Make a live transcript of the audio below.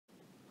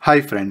Hi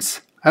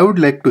friends, I would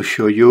like to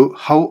show you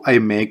how I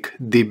make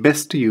the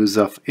best use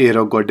of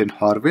Aerogarden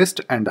Harvest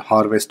and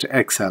Harvest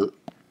Excel.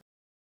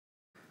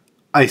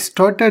 I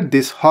started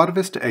this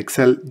Harvest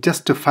Excel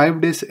just 5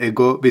 days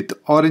ago with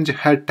orange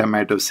head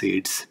tomato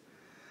seeds.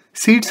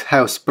 Seeds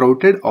have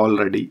sprouted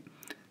already.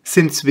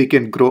 Since we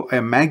can grow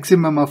a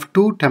maximum of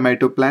 2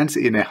 tomato plants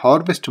in a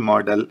harvest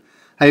model,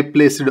 I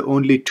placed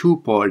only 2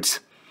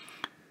 pods.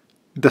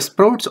 The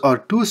sprouts are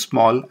too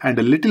small and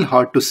a little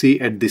hard to see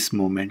at this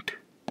moment.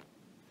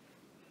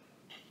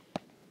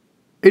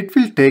 It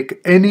will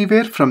take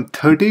anywhere from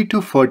 30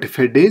 to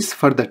 45 days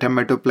for the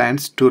tomato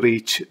plants to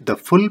reach the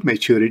full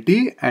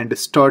maturity and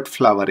start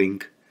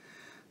flowering.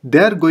 They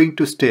are going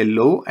to stay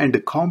low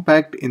and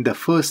compact in the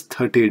first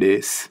 30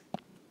 days.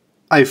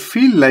 I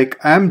feel like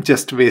I am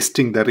just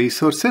wasting the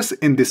resources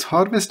in this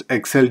Harvest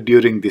Excel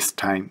during this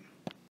time.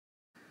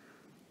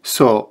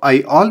 So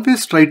I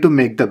always try to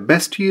make the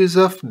best use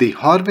of the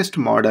harvest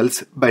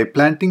models by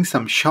planting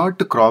some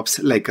short crops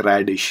like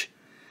radish.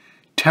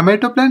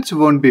 Tomato plants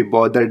won't be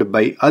bothered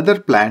by other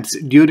plants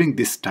during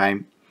this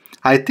time.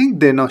 I think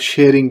they know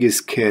sharing is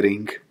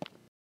caring.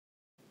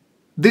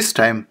 This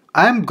time,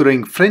 I am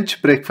growing French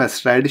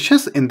breakfast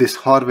radishes in this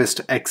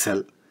Harvest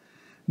Excel.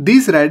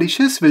 These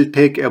radishes will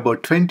take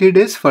about 20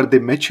 days for the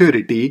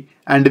maturity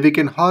and we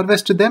can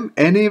harvest them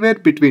anywhere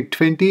between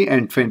 20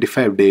 and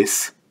 25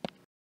 days.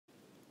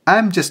 I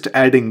am just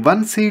adding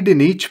one seed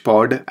in each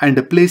pod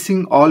and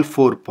placing all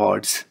 4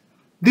 pods.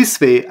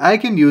 This way, I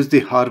can use the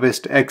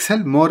Harvest Excel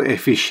more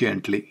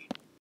efficiently.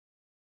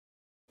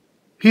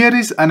 Here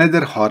is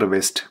another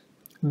harvest.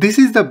 This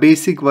is the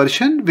basic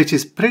version which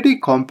is pretty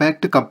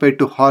compact compared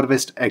to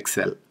Harvest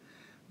Excel.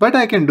 But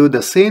I can do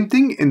the same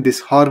thing in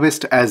this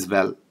harvest as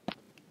well.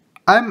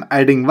 I am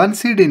adding one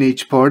seed in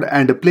each pod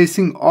and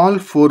placing all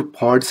 4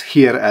 pods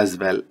here as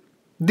well.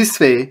 This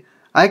way,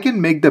 I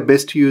can make the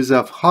best use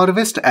of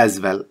harvest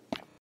as well.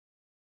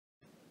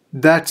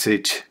 That's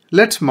it.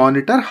 Let's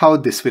monitor how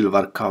this will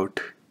work out.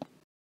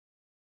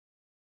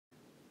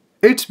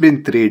 It's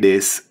been 3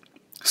 days.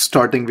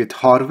 Starting with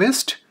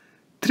harvest,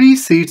 3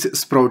 seeds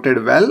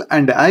sprouted well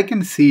and I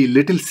can see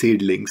little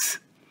seedlings.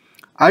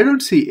 I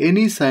don't see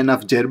any sign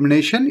of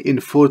germination in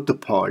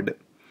 4th pod.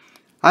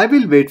 I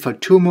will wait for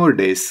 2 more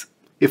days.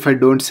 If I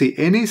don't see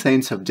any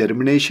signs of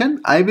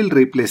germination, I will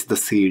replace the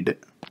seed.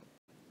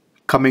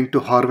 Coming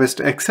to Harvest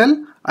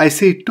Excel, I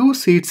see 2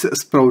 seeds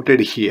sprouted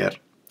here.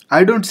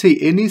 I don't see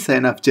any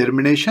sign of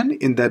germination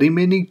in the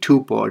remaining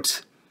 2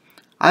 pods.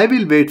 I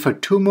will wait for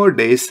 2 more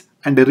days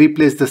and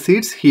replace the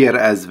seeds here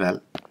as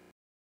well.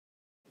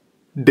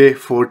 Day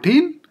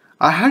 14,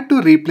 I had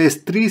to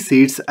replace 3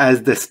 seeds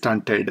as they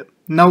stunted.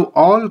 Now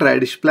all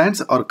radish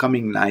plants are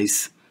coming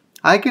nice.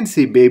 I can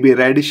see baby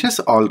radishes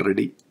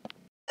already.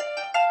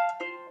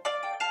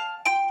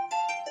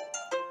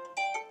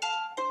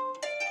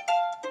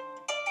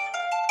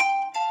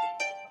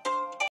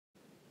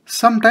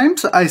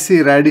 Sometimes I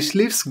see radish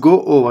leaves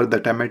go over the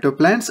tomato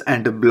plants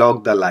and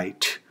block the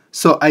light.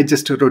 So I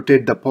just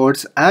rotate the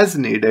pods as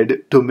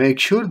needed to make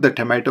sure the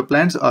tomato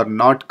plants are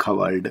not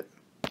covered.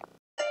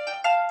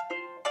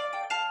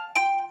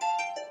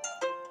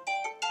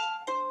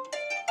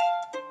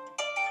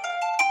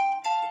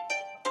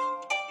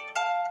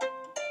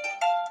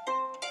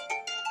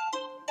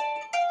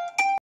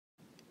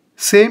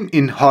 Same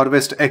in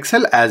Harvest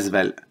Excel as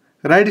well.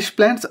 Radish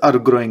plants are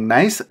growing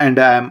nice and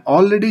I am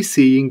already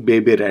seeing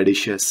baby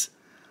radishes.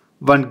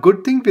 One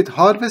good thing with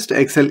Harvest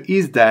Excel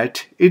is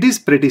that it is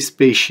pretty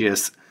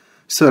spacious,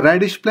 so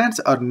radish plants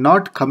are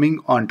not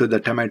coming onto the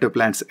tomato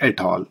plants at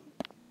all.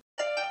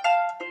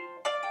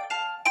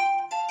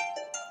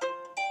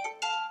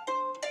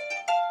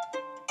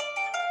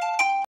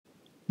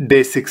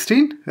 Day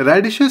 16,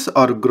 radishes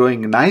are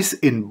growing nice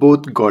in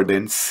both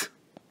gardens.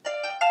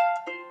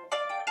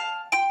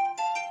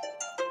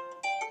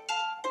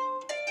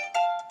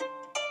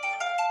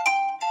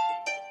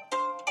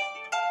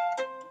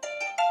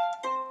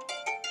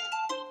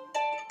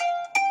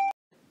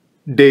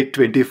 Day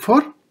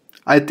 24,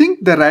 I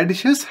think the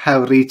radishes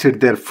have reached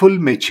their full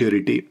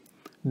maturity.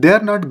 They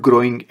are not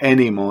growing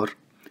anymore.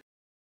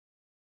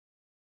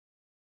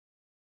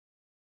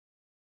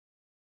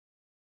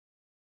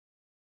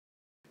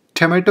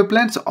 Tomato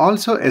plants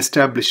also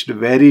established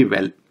very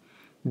well.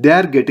 They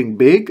are getting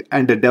big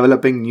and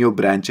developing new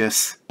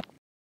branches.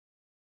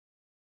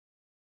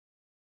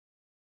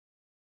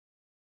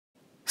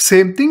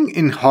 Same thing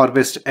in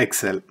Harvest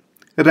Excel.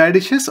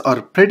 Radishes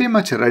are pretty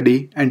much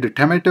ready and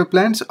tomato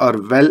plants are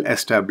well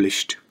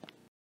established.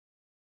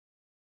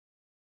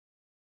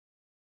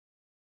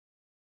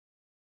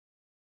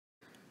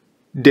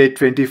 Day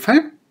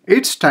 25,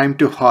 it's time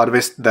to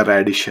harvest the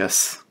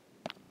radishes.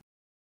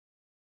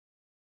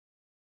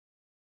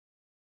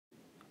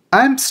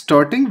 I am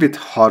starting with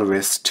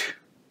harvest.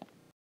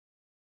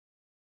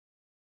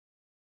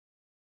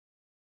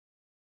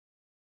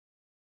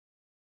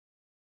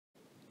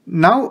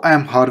 Now I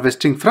am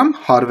harvesting from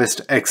Harvest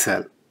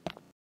Excel.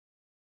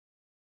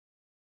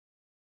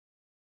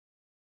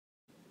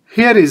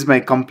 Here is my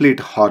complete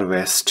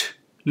harvest.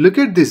 Look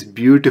at these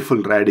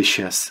beautiful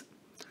radishes.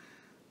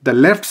 The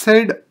left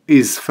side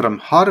is from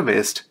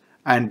Harvest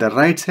and the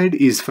right side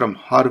is from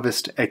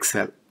Harvest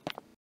Excel.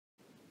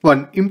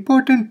 One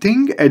important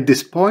thing at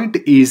this point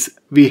is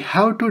we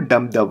have to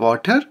dump the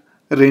water,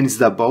 rinse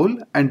the bowl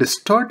and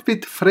start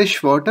with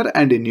fresh water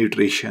and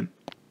nutrition.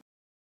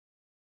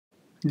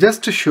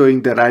 Just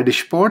showing the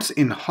radish pots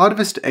in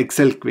Harvest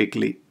Excel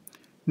quickly.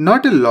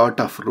 Not a lot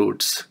of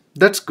roots.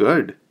 That's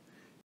good.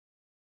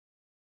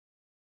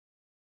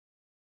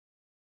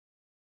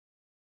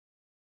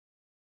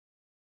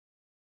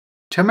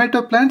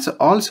 Tomato plants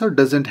also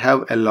doesn't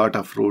have a lot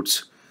of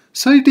roots,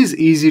 so it is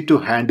easy to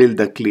handle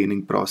the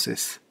cleaning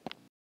process.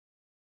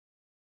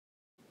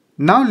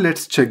 Now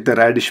let's check the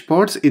radish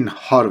pots in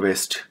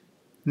Harvest.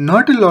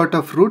 Not a lot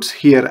of roots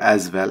here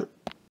as well.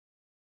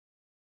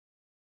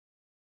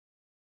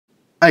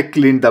 I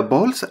cleaned the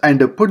bowls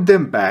and put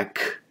them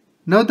back.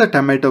 Now the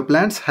tomato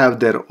plants have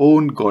their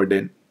own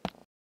garden.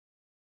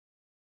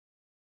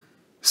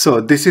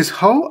 So this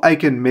is how I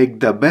can make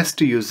the best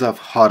use of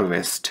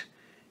Harvest.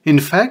 In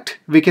fact,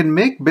 we can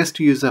make best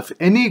use of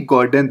any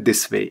garden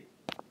this way.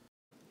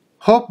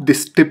 Hope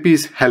this tip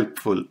is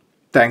helpful.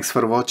 Thanks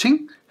for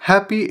watching.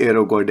 Happy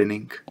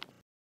Aerogardening.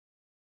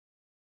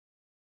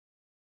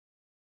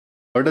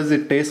 How does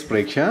it taste,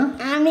 Preksha?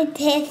 It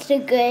tastes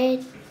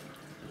good.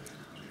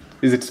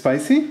 Is it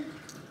spicy?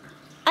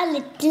 A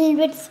little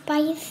bit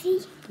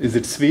spicy. Is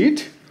it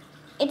sweet?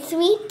 It's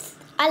sweet,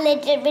 a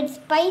little bit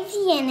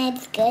spicy, and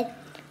it's good.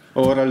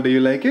 Overall, do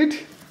you like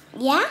it?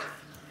 Yeah?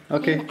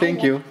 Okay,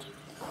 thank you.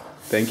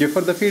 Thank you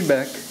for the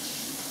feedback.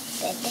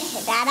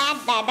 Da, da,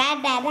 da,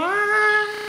 da, da, da.